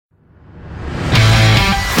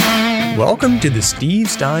Welcome to the Steve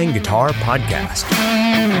Stein Guitar Podcast,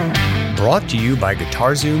 brought to you by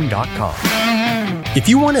GuitarZoom.com. If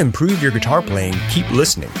you want to improve your guitar playing, keep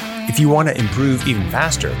listening. If you want to improve even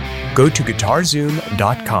faster, go to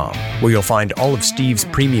GuitarZoom.com, where you'll find all of Steve's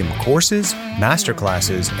premium courses,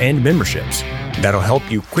 masterclasses, and memberships that'll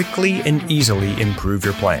help you quickly and easily improve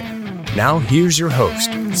your playing. Now here's your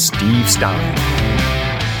host, Steve Stein.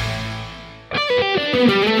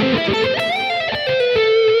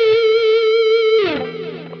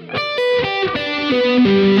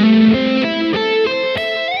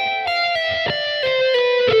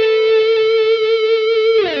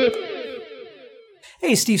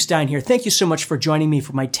 Hey, Steve Stein here. Thank you so much for joining me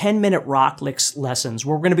for my 10-minute rock licks lessons,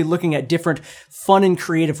 where we're going to be looking at different fun and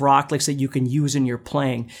creative rock licks that you can use in your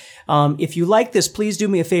playing. If you like this, please do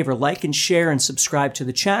me a favor, like and share and subscribe to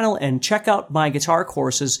the channel, and check out my guitar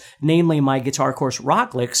courses, namely my guitar course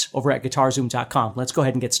Rock Licks over at GuitarZoom.com. Let's go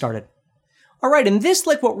ahead and get started. All right, in this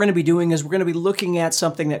lick, what we're going to be doing is we're going to be looking at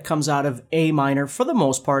something that comes out of A minor for the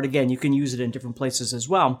most part. Again, you can use it in different places as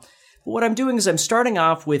well. But what I'm doing is I'm starting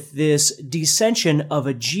off with this descension of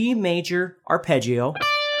a G major arpeggio.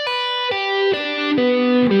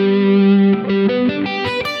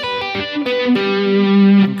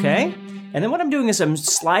 Okay? And then what I'm doing is I'm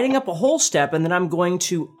sliding up a whole step, and then I'm going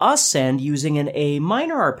to ascend using an A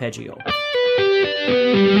minor arpeggio.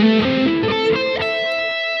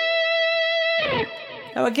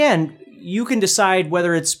 Now again, you can decide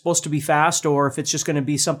whether it's supposed to be fast or if it's just going to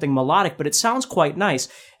be something melodic, but it sounds quite nice.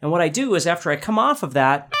 And what I do is after I come off of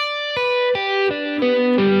that,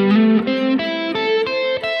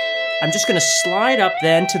 I'm just going to slide up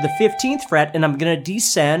then to the 15th fret, and I'm going to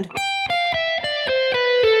descend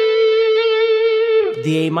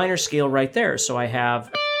the A minor scale right there. So I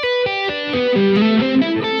have...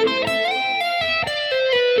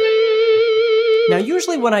 Now,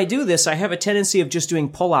 usually when I do this, I have a tendency of just doing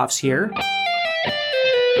pull-offs here.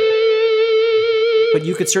 But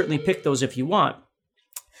you could certainly pick those if you want.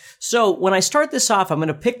 So when I start this off, I'm going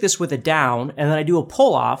to pick this with a down, and then I do a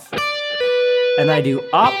pull-off. And I do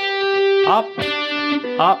up, up,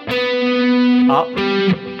 up, up.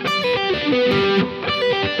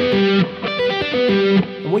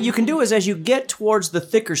 And what you can do is as you get towards the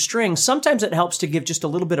thicker string, sometimes it helps to give just a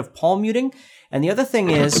little bit of palm muting. And the other thing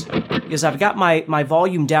is I've got my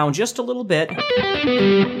volume down just a little bit,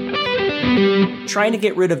 trying to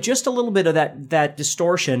get rid of just a little bit of that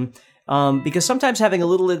distortion, because sometimes having a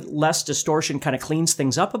little less distortion kind of cleans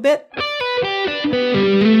things up a bit.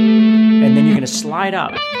 And then you're going to slide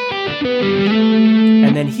up.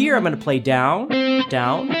 And then here I'm going to play down,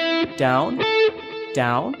 down, down,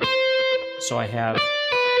 down. So I have...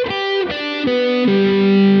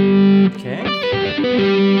 Okay.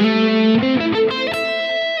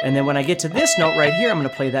 And then when I get to this note right here, I'm going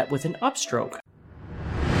to play that with an upstroke.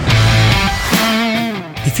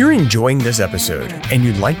 If you're enjoying this episode and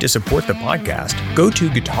you'd like to support the podcast, go to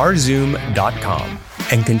GuitarZoom.com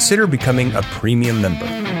and consider becoming a premium member.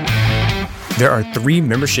 There are 3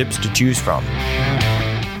 memberships to choose from.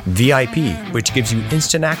 VIP, which gives you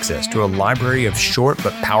instant access to a library of short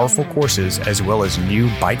but powerful courses as well as new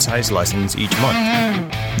bite-sized lessons each month.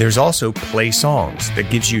 There's also Play Songs that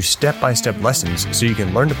gives you step-by-step lessons so you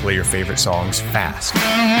can learn to play your favorite songs fast.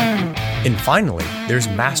 And finally, there's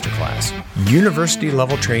Masterclass,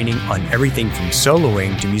 university-level training on everything from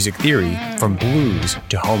soloing to music theory, from blues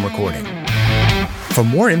to home recording. For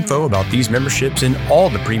more info about these memberships and all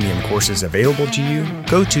the premium courses available to you,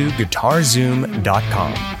 go to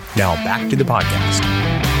GuitarZoom.com. Now back to the podcast.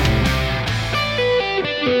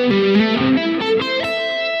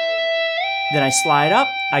 Then I slide up,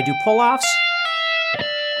 I do pull-offs.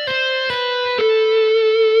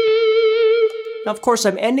 Now, of course,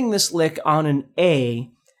 I'm ending this lick on an A,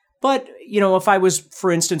 but, if I was,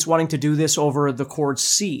 for instance, wanting to do this over the chord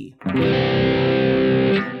C,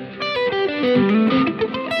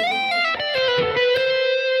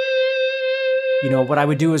 what I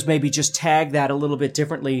would do is maybe just tag that a little bit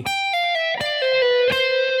differently.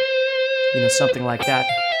 Something like that.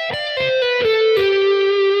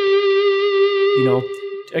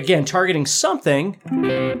 Again, targeting something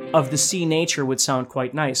of the C nature would sound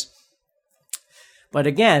quite nice. But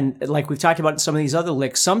again, like we've talked about in some of these other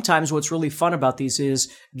licks, sometimes what's really fun about these is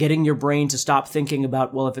getting your brain to stop thinking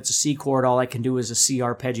about, well, if it's a C chord, all I can do is a C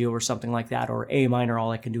arpeggio or something like that, or A minor,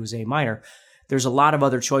 all I can do is A minor. There's a lot of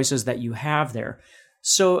other choices that you have there.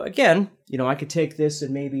 So again, I could take this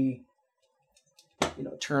and maybe,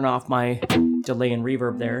 turn off my delay and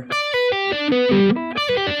reverb there.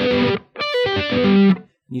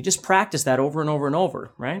 You just practice that over and over and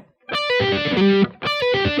over, right?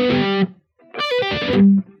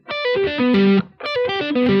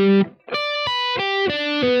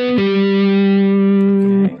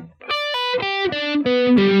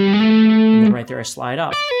 And then right there I slide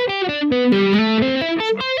up.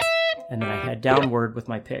 And then I head downward with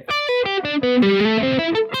my pick.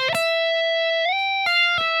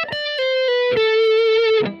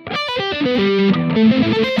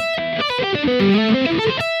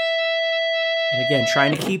 And again,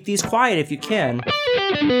 trying to keep these quiet if you can.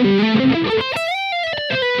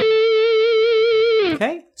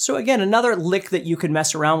 Okay, so again, another lick that you can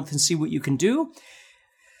mess around with and see what you can do.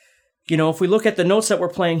 You know, if we look at the notes that we're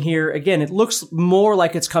playing here, again, it looks more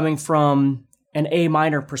like it's coming from an A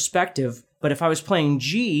minor perspective, but if I was playing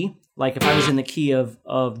G, like if I was in the key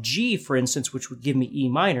of G, for instance, which would give me E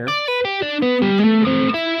minor,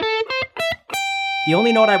 the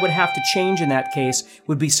only note I would have to change in that case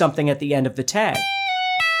would be something at the end of the tag,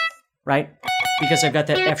 right? Because I've got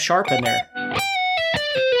that F sharp in there.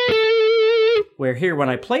 Where here, when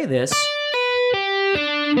I play this,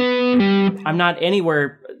 I'm not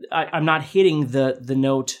anywhere, I'm not hitting the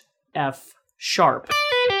note F sharp.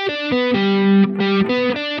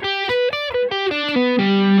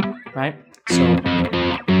 Right? So,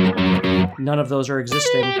 none of those are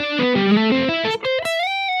existing.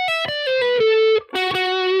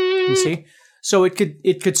 You see? So it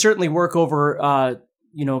could certainly work over,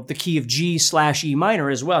 the key of G / E minor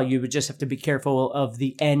as well. You would just have to be careful of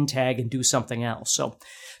the N tag and do something else. So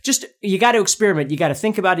just, you got to experiment. You got to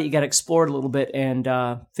think about it. You got to explore it a little bit and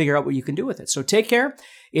figure out what you can do with it. So take care.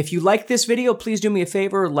 If you like this video, please do me a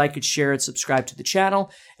favor, like it, share it, subscribe to the channel.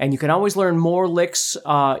 And you can always learn more licks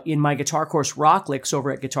in my guitar course, Rock Licks, over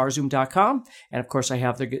at guitarzoom.com. And of course, I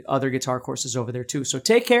have the other guitar courses over there too. So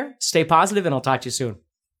take care, stay positive, and I'll talk to you soon.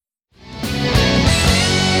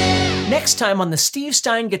 Next time on the Steve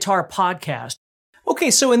Stein Guitar Podcast.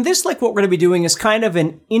 Okay, so in this lick, what we're going to be doing is kind of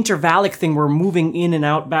an intervallic thing. We're moving in and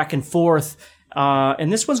out, back and forth.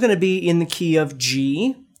 And this one's going to be in the key of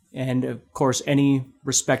G, and of course, any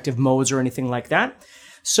respective modes or anything like that.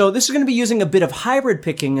 So this is going to be using a bit of hybrid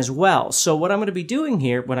picking as well. So what I'm going to be doing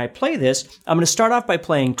here, when I play this, I'm going to start off by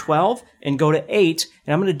playing 12 and go to 8,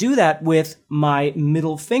 and I'm going to do that with my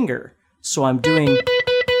middle finger. So I'm doing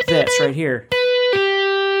this right here.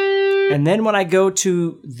 And then when I go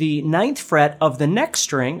to the 9th fret of the next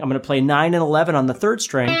string, I'm going to play 9 and 11 on the 3rd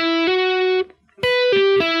string.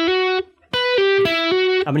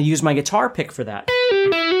 I'm going to use my guitar pick for that.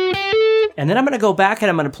 And then I'm going to go back and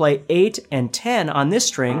I'm going to play 8 and 10 on this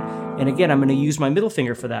string. And again, I'm going to use my middle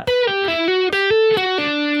finger for that.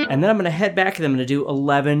 And then I'm going to head back and I'm going to do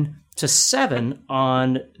 11 to 7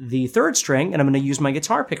 on the 3rd string. And I'm going to use my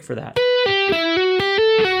guitar pick for that.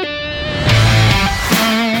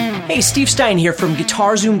 Hey, Steve Stein here from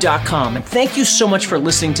guitarzoom.com, and thank you so much for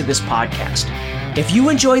listening to this podcast. If you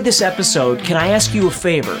enjoyed this episode, can I ask you a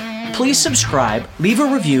favor? Please subscribe, leave a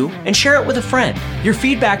review, and share it with a friend. Your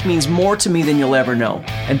feedback means more to me than you'll ever know.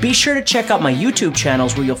 And be sure to check out my YouTube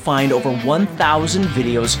channels where you'll find over 1,000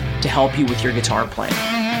 videos to help you with your guitar playing.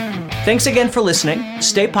 Thanks again for listening.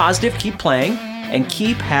 Stay positive, keep playing, and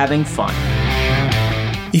keep having fun.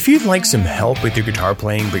 If you'd like some help with your guitar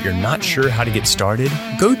playing but you're not sure how to get started,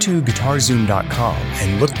 go to guitarzoom.com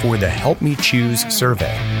and look for the Help Me Choose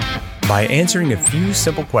survey. By answering a few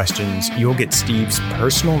simple questions, you'll get Steve's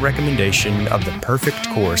personal recommendation of the perfect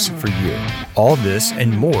course for you. All this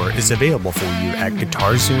and more is available for you at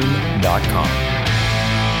guitarzoom.com.